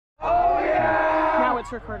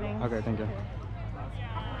It's recording. Okay, thank you.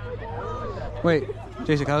 Wait,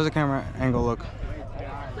 Jason, how does the camera angle look?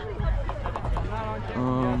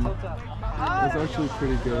 It's actually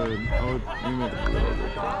pretty good. I would aim it a little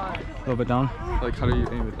bit down. A little bit down? Like, how do you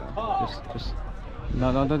aim it down? Just.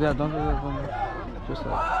 No, don't do that. Don't do that. Just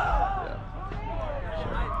that.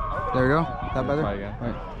 Yeah. There we go. That better? Try again.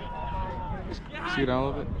 Right. Scoot down a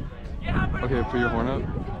little bit. Okay, put your horn up.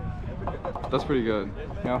 That's pretty good.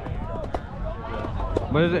 Yeah.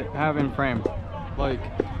 What does it have in frame? Like,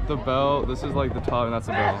 the bell, this is like the top and that's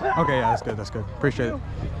the bell. Okay, yeah, that's good. That's good. Appreciate it.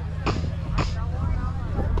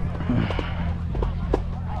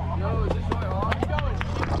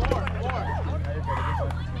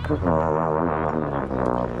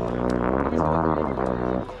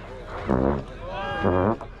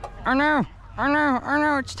 Oh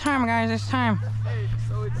no, it's time, guys, it's time. Hey,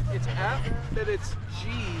 so it's F, that it's G,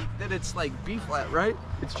 that it's like B flat, right?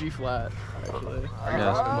 It's G flat, actually.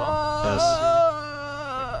 Yes.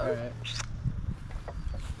 Yes.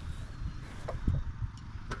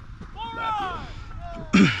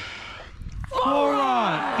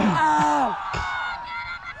 Alright.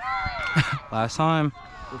 Last time.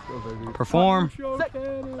 Let's go, baby. Perform.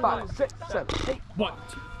 5, 6, 7, 8. 1,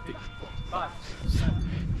 2, 3, 4, 5, 6, 7.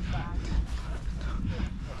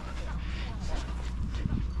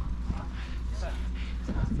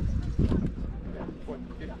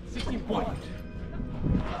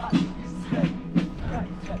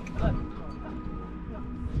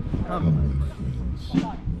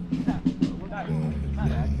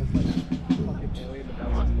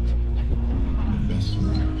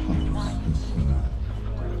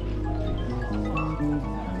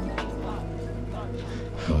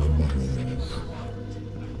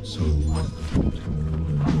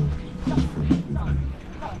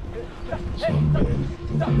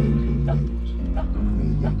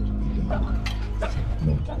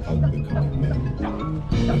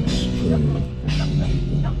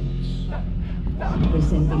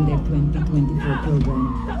 Presenting their 2024 program,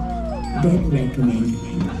 Dead Reckoning.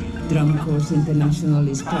 Drum Corps International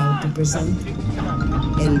is proud to present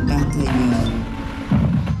El Battalion.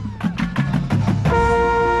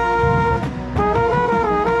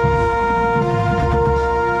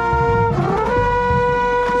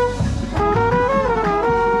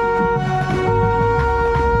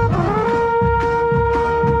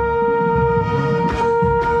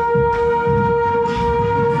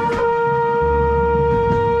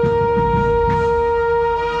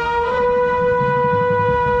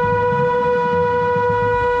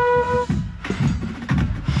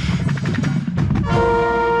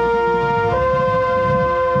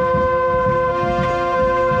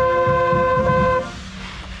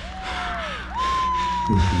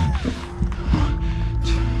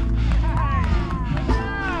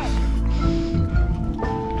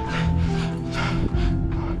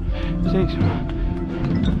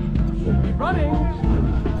 Running!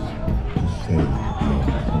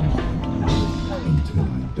 Until I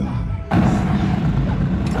die.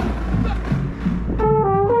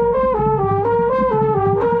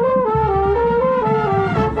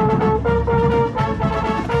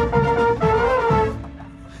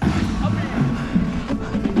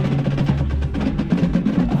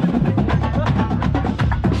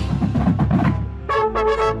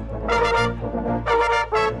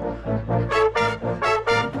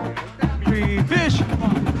 Reveal.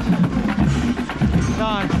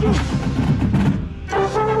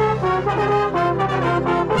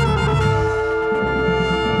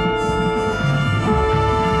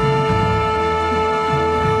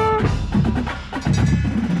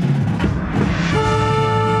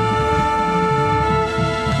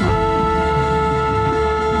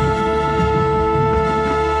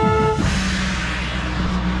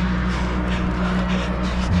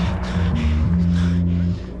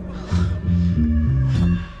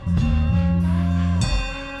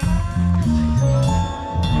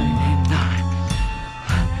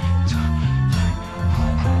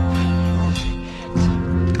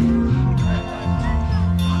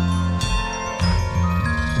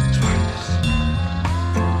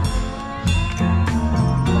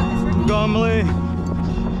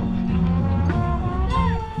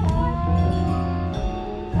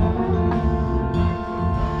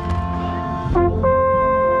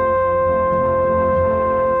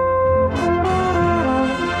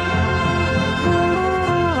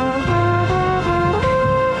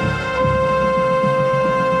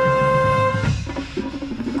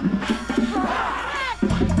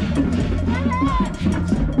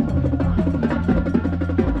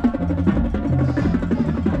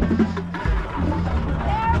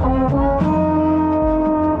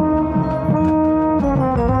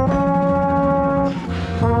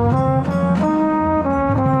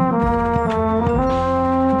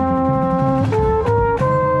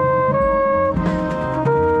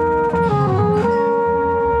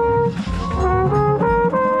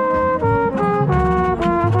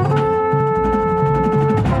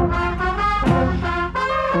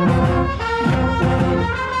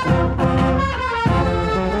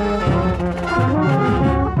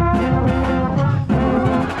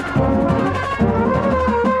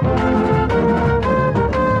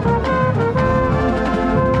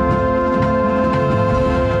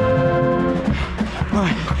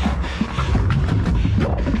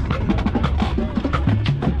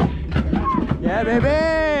 Yeah,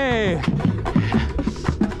 baby!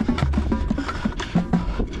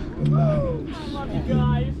 Love you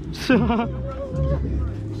guys.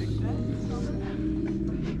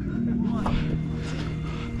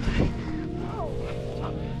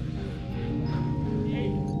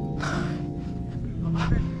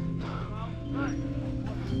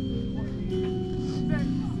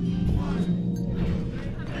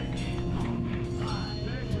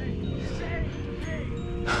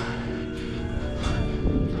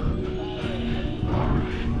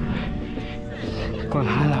 Còn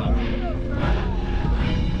hai nào.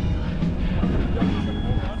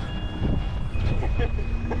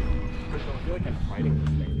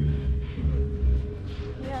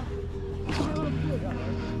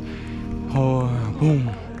 Oh, boom.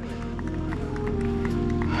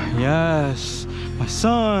 Yes, my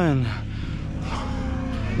son.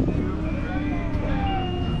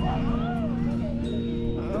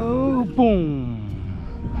 Oh, boom.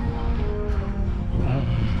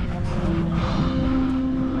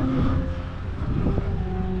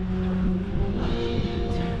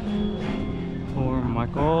 Poor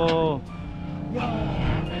Michael.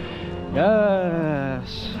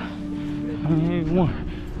 Yes. 1.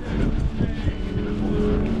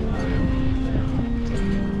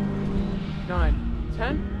 9,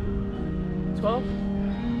 10, 12,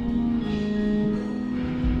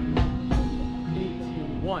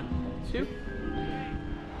 18, 1, 2.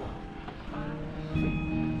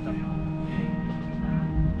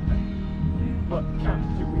 What count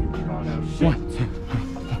do we run out? 1, 2.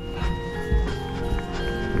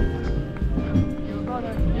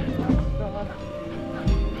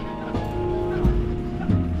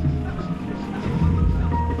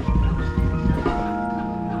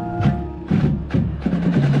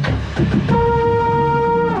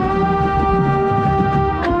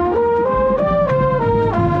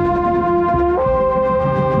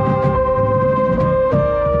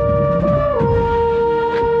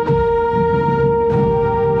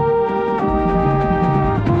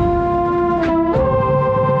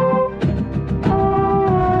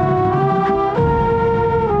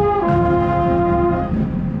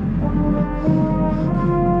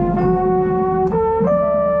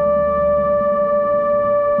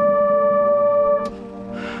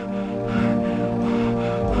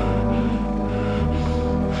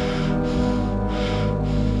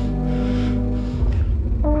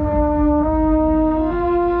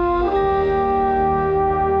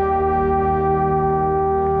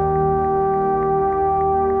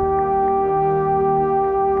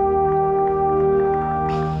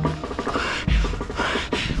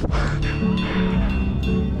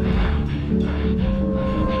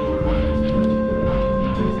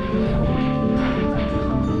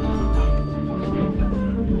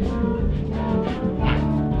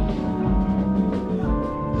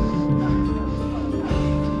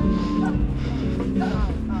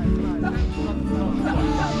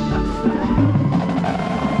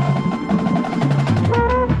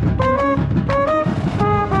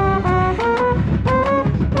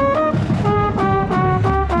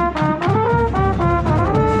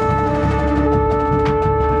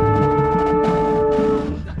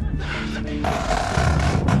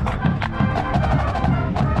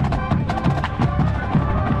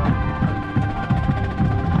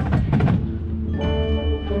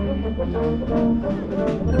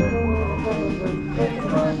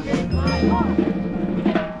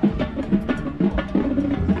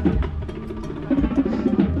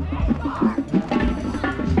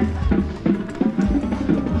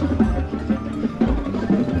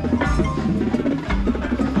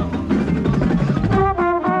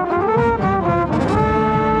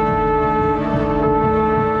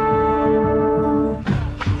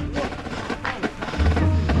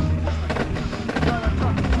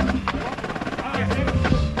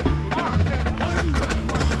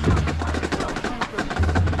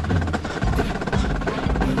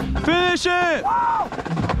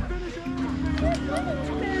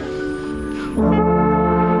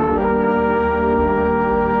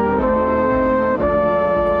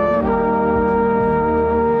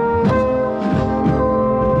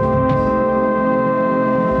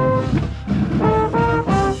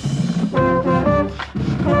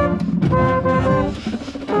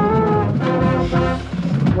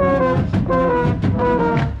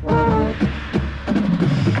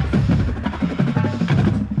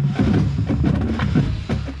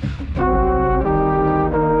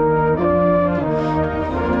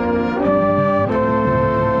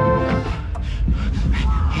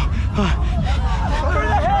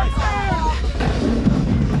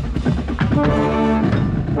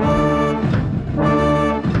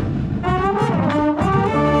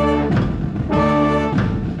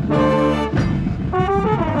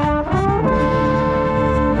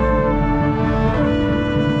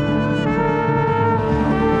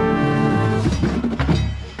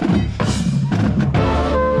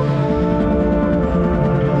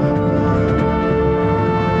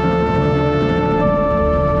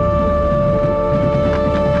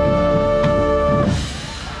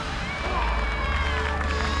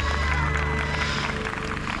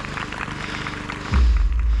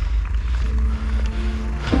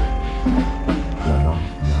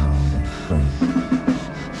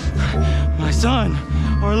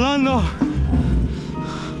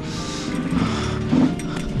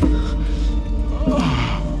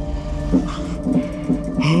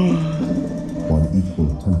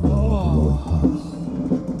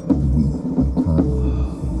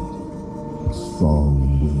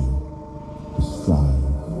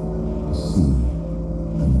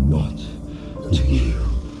 to you.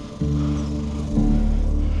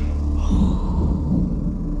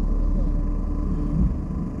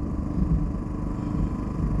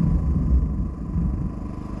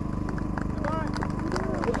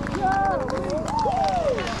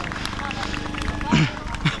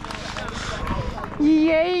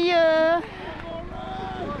 Yeah.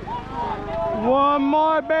 One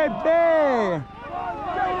more, baby.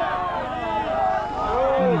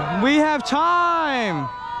 We have time.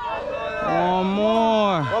 One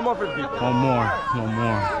more. One more for the people. One more. One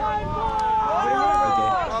more.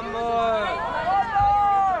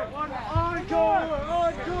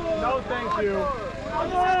 No, thank you.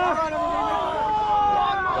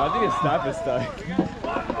 I think his staff is stuck.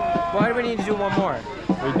 Why do we need to do one more?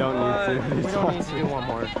 We don't need to. We don't need to do one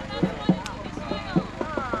more.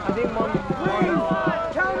 I think one.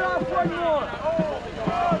 Count off one more.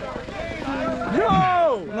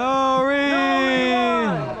 No, Reed.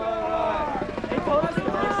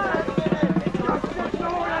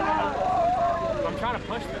 I'm trying to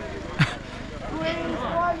push them.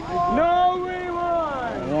 No,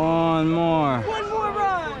 one more. One more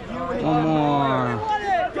run. One more.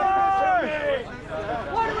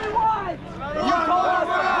 What do we want? You told us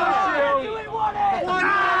to push you. Do we want it?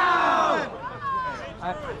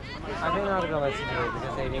 I think they're not gonna let you do it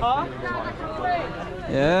because they need to move on.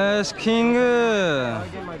 Yes, King. It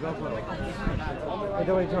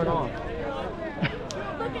don't turn on.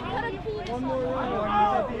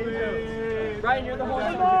 Ryan, you're the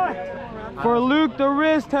whole. For Luke, the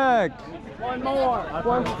wrist tag. One more.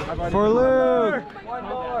 For Luke. One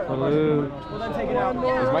more. For Luke. Well, then take it out.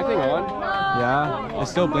 Is my thing on? Yeah,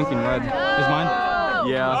 it's still blinking red. Is mine?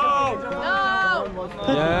 Yeah.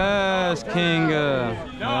 Yes, King.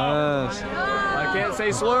 Yes. I can't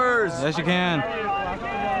say slurs. Yes, you can.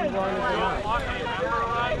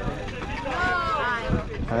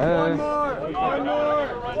 Hey. One more.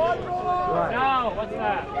 Now, what's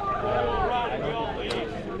that?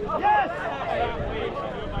 Yes.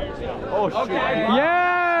 Oh shit. Yeah.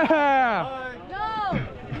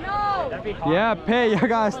 Yeah, Pay, you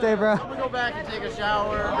gotta stay, bro. I'm gonna go back and take a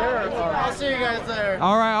shower. I'll see you guys there.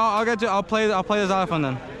 All right, I'll get you. I'll play this iPhone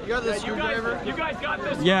then. You got the screwdriver? You guys got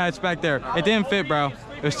this. Yeah, it's back there. It didn't fit, bro.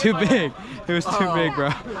 It was too big. It was too big,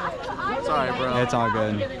 bro. Sorry, bro. It's all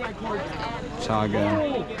good. It's all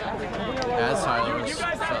good. Yeah, it's Tyler. You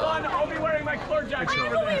guys have fun. I'll be wearing my cord jacket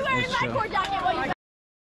over there. It's chill.